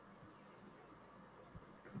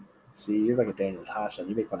 See, you're like a Daniel Tosh, you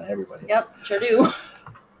make fun of everybody. Yep, sure do.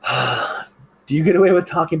 Do you get away with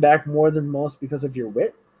talking back more than most because of your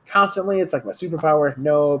wit? Constantly, it's like my superpower.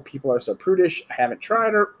 No, people are so prudish. I haven't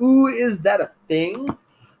tried. Or, ooh, is that a thing?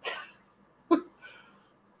 I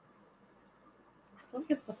think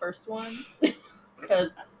it's the first one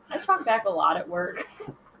because I talk back a lot at work.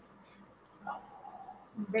 I'm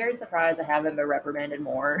very surprised I haven't been reprimanded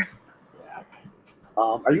more. Yeah.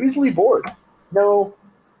 Are you easily bored? No,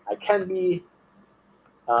 I can be.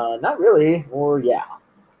 Not really. Or yeah.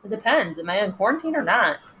 It depends. Am I in quarantine or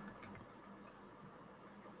not?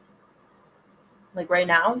 Like right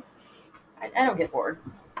now, I don't get bored.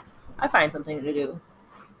 I find something to do.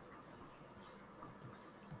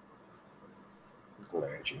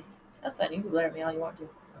 Glare at you. That's fine. You can glare at me all you want to.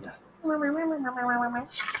 Yeah.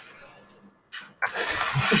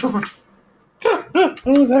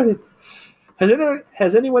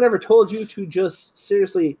 Has anyone ever told you to just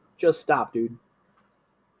stop, dude?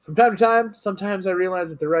 From time to time, sometimes I realize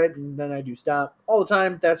that they're right, and then I do stop. All the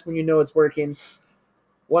time, that's when you know it's working.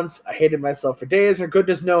 Once I hated myself for days, and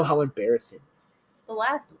goodness know how embarrassing. The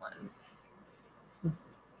last one.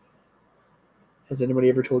 Has anybody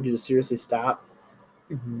ever told you to seriously stop?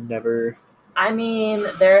 Never. I mean,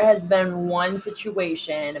 there has been one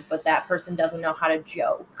situation, but that person doesn't know how to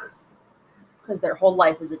joke. Because their whole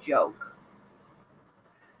life is a joke.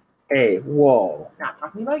 Hey, whoa. Not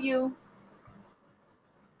talking about you.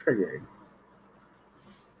 Triggered.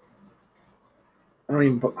 I don't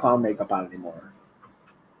even put clown makeup on anymore.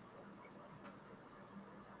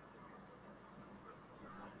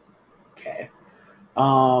 Okay.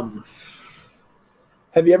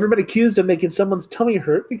 Have you ever been accused of making someone's tummy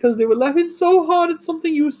hurt because they were laughing so hard at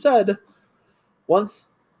something you said? Once,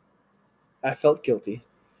 I felt guilty.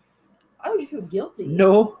 Why would you feel guilty?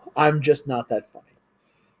 No, I'm just not that funny.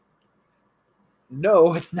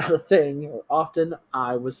 No, it's not a thing. Or often,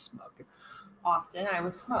 I was smug. Often, I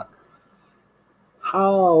was smug.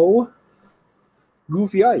 How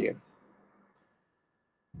goofy are you?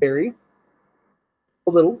 Very.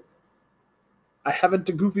 A little. I haven't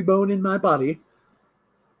a goofy bone in my body.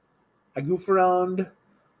 I goof around,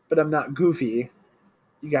 but I'm not goofy.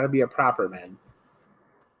 You gotta be a proper man.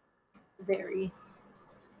 Very.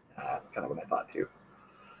 That's kind of what I thought too.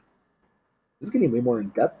 This is getting way more in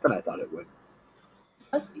depth than I thought it would.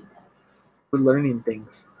 BuzzFeed test. We're learning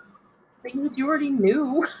things. Things that you already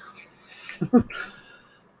knew.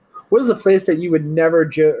 What is a place that you would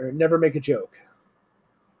never never make a joke?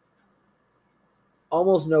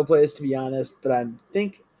 Almost no place, to be honest. But I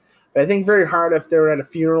think very hard if they're at a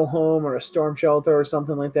funeral home or a storm shelter or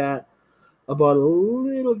something like that. About a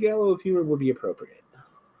little gallow of humor would be appropriate.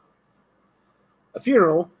 A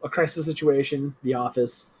funeral, a crisis situation, the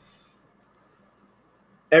office.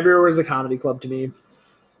 Everywhere is a comedy club to me.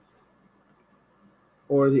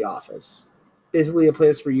 Or the office. Basically a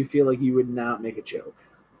place where you feel like you would not make a joke.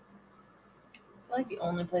 I feel like the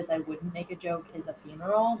only place I wouldn't make a joke is a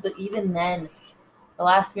funeral. But even then, the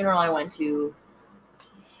last funeral I went to,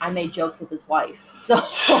 I made jokes with his wife. So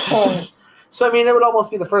I mean, it would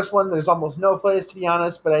almost be the first one. There's almost no place, to be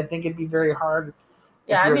honest, but I think it'd be very hard.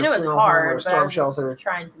 Yeah, I mean, it was hard, but I was shelter.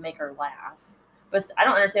 trying to make her laugh. But I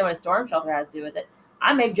don't understand what a storm shelter has to do with it.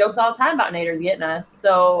 I make jokes all the time about naders getting us,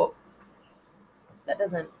 so that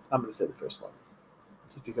doesn't... I'm going to say the first one,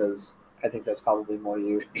 just because I think that's probably more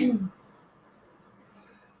you.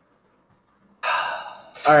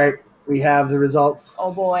 All right, we have the results.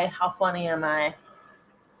 Oh boy, how funny am I?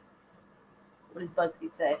 What does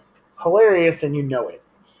BuzzFeed say? Hilarious, and you know it.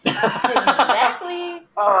 Exactly.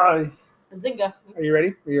 Zinga. Are you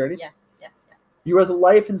ready? Yeah. You are the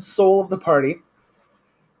life and soul of the party,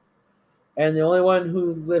 and the only one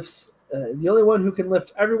who can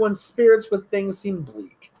lift everyone's spirits when things seem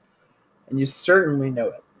bleak, and you certainly know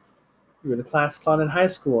it. You were the class clown in high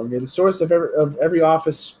school, and you're the source of every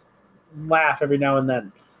office laugh every now and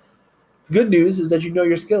then. The good news is that you know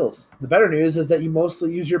your skills. The better news is that you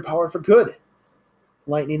mostly use your power for good,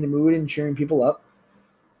 lightening the mood and cheering people up.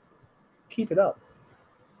 Keep it up.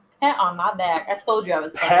 Pat on my back. I told you I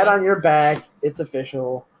was funny. Pat on your back. It's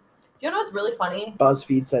official. You know what's really funny?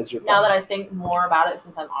 BuzzFeed says you're funny. Now that I think more about it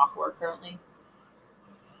since I'm off work currently.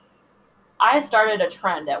 I started a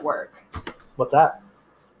trend at work. What's that?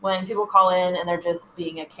 When people call in and they're just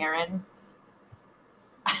being a Karen,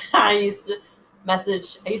 I used to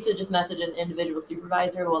just message an individual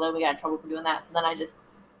supervisor. Well, then we got in trouble for doing that. So then I just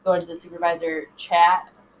go into the supervisor chat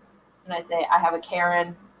and I say, I have a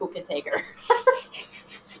Karen, who can take her?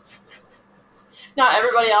 Now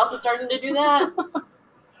everybody else is starting to do that.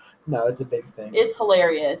 No, it's a big thing. It's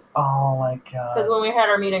hilarious. Oh my god. Because when we had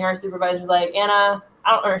our meeting, our supervisor's like, Anna,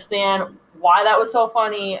 I don't understand why that was so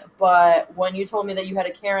funny, but when you told me that you had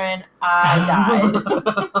a Karen, I died.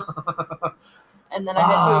 And then I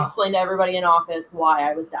had to explain to everybody in office why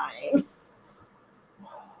I was dying.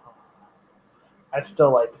 I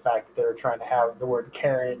still like the fact that they were trying to have the word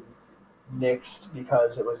Karen nixed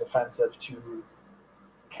because it was offensive to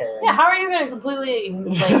Karens. Yeah, how are you going to completely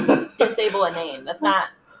disable a name? That's not,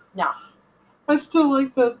 no. I still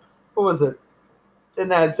like that. What was it? In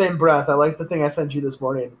that same breath, I like the thing I sent you this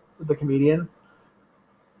morning with the comedian.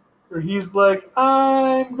 Where he's like,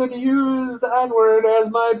 I'm going to use the N-word as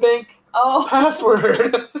my bank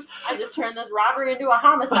password. I just turned this robbery into a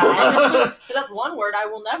homicide. That's one word I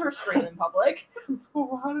will never scream in public.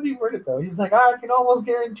 So how did he word it, though? He's like, I can almost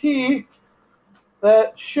guarantee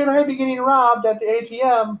that should I be getting robbed at the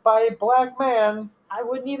ATM by a black man, I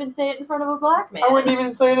wouldn't even say it in front of a black man. I wouldn't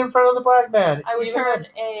even say it in front of the black man. I would turn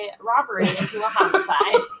a robbery into a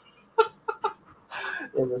homicide.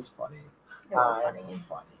 It was funny. It was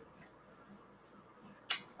funny.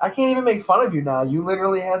 I can't even make fun of you now. You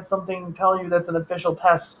literally had something tell you that's an official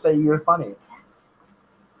test say you're funny.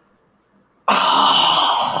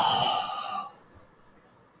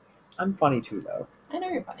 I'm funny too, though. I know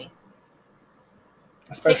you're funny.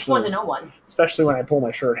 Especially, takes one to know one. Especially when I pull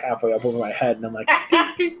my shirt halfway up over my head and I'm like,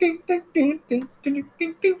 yeah.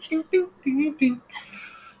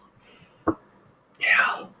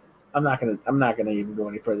 I'm not gonna even go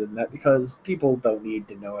any further than that because people don't need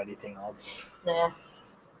to know anything else. Yeah.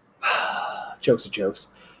 Jokes are jokes.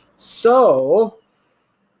 So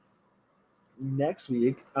next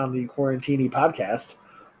week on the Quarantini podcast,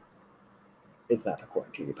 it's not the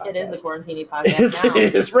Quarantini podcast. It is the Quarantini podcast now.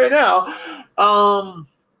 It is right now. Well,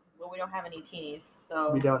 we don't have any teas,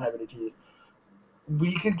 so we don't have any teas.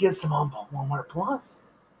 We could get some on Walmart Plus.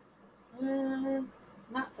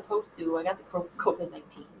 Not supposed to. I got the COVID-19.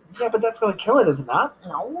 Yeah, but that's gonna kill it, is it not?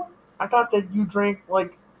 No. I thought that you drank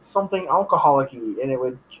like something alcoholic-y and it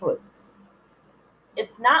would kill it.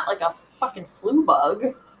 It's not like a fucking flu bug.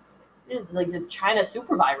 It is like the China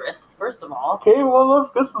super virus, first of all. Okay, well,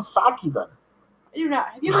 let's get some sake then. I do not.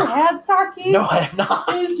 Have you ever had sake? No, I have not.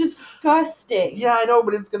 It is disgusting. Yeah, I know,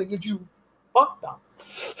 but it's going to get you fucked up.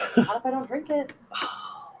 What if I don't drink it?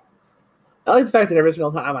 I like the fact that every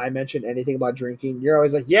single time I mention anything about drinking, you're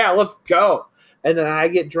always like, yeah, let's go. And then I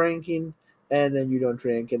get drinking, and then you don't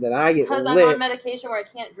drink, and then I get because lit. I'm on medication where I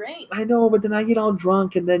can't drink. I know, but then I get all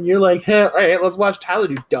drunk, and then you're like, hey, all right, let's watch Tyler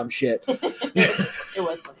do dumb shit. It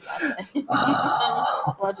was funny last night.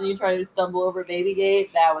 Watching you try to stumble over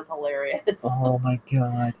Babygate, that was hilarious. Oh my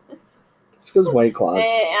god. It's because White Claws.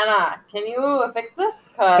 Hey, Anna, can you fix this?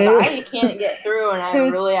 Because I can't get through, and I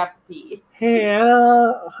really have to pee. Hey,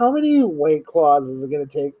 Anna, how many White Claws is it going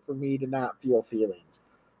to take for me to not feel feelings?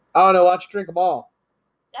 Oh, no, why don't you drink them all?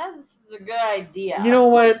 That's a good idea. You know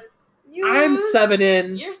what? I'm 7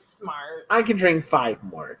 in. You're smart. I can drink 5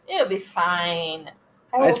 more. It'll be fine.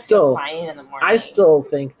 I still, fine in the morning. I still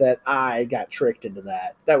think that I got tricked into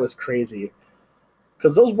that. That was crazy.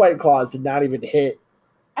 Because those White Claws did not even hit.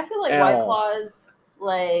 I feel like White Claws,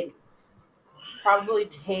 like, probably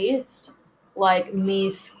taste like me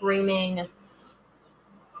screaming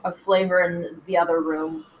a flavor in the other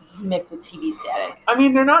room mixed with TV static. I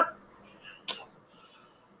mean, they're not.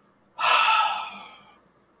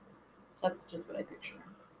 That's just what I picture.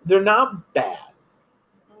 They're not bad.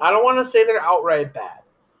 I don't want to say they're outright bad.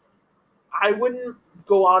 I wouldn't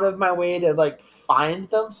go out of my way to, like, find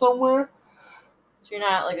them somewhere. So you're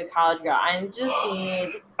not like a college girl. I just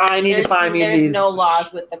need to find me there's these no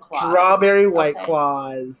laws with the claws. Strawberry White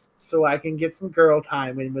Claws so I can get some girl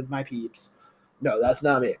time in with my peeps. No, that's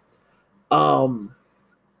not me.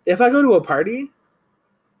 If I go to a party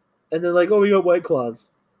and they're like, oh, we got White Claws.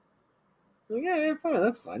 I'm like, yeah, fine,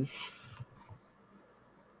 that's fine.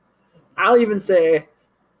 I'll even say,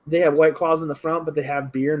 they have White Claws in the front, but they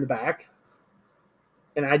have beer in the back,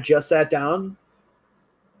 and I just sat down,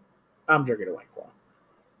 I'm drinking a White Claw.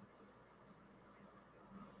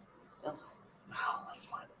 Ugh. Oh, that's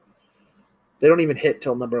fine. They don't even hit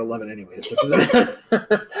till number 11 anyways.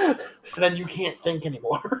 Then you can't think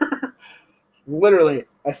anymore. Literally,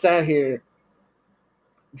 I sat here,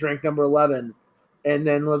 drank number 11, and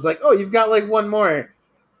then was like, oh, you've got like one more.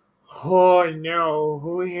 Oh no,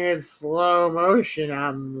 who has slow motion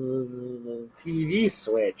on the TV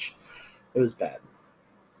switch? It was bad.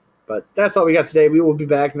 But that's all we got today. We will be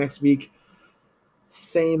back next week.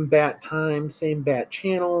 Same bat time, same bat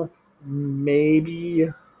channel. Maybe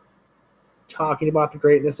talking about the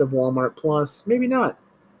greatness of Walmart Plus. Maybe not.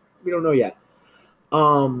 We don't know yet.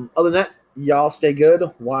 Other than that, y'all stay good.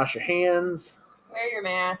 Wash your hands. Wear your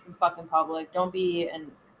mask in fucking public. Don't be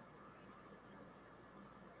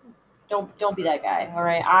that guy. All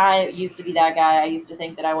right. I used to be that guy. I used to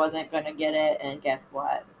think that I wasn't gonna get it, and guess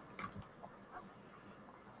what?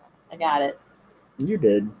 I got it. You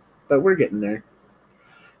did, but we're getting there.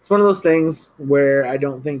 It's one of those things where I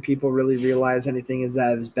don't think people really realize anything is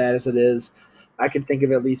as bad as it is. I can think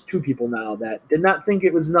of at least 2 people now that did not think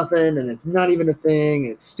it was nothing, and it's not even a thing.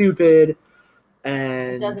 It's stupid,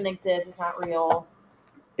 and It doesn't exist. It's not real.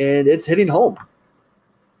 And it's hitting home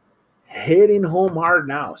hard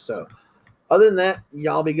now. So other than that,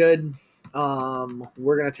 y'all be good.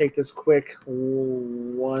 We're gonna take this quick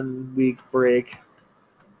 1 week break,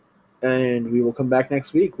 and we will come back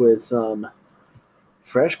next week with some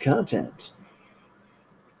fresh content.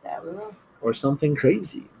 Yeah, we will. Or something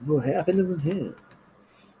crazy will happen to him.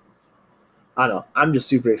 I don't know. I'm just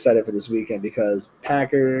super excited for this weekend because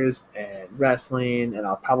Packers and wrestling, and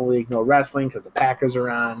I'll probably ignore wrestling because the Packers are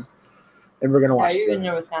on, and we're gonna watch. You're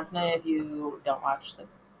gonna Wisconsin if you don't watch the.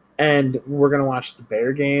 And we're gonna watch the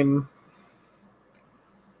Bear game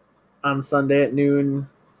on Sunday at noon.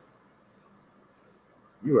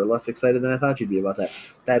 You are less excited than I thought you'd be about that.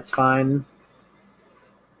 That's fine.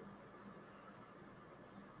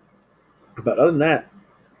 But other than that,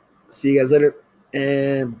 see you guys later.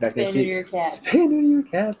 And back next week. Spay neuter your cats. Spay neuter your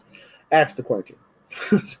cats after the quarantine.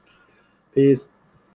 Peace.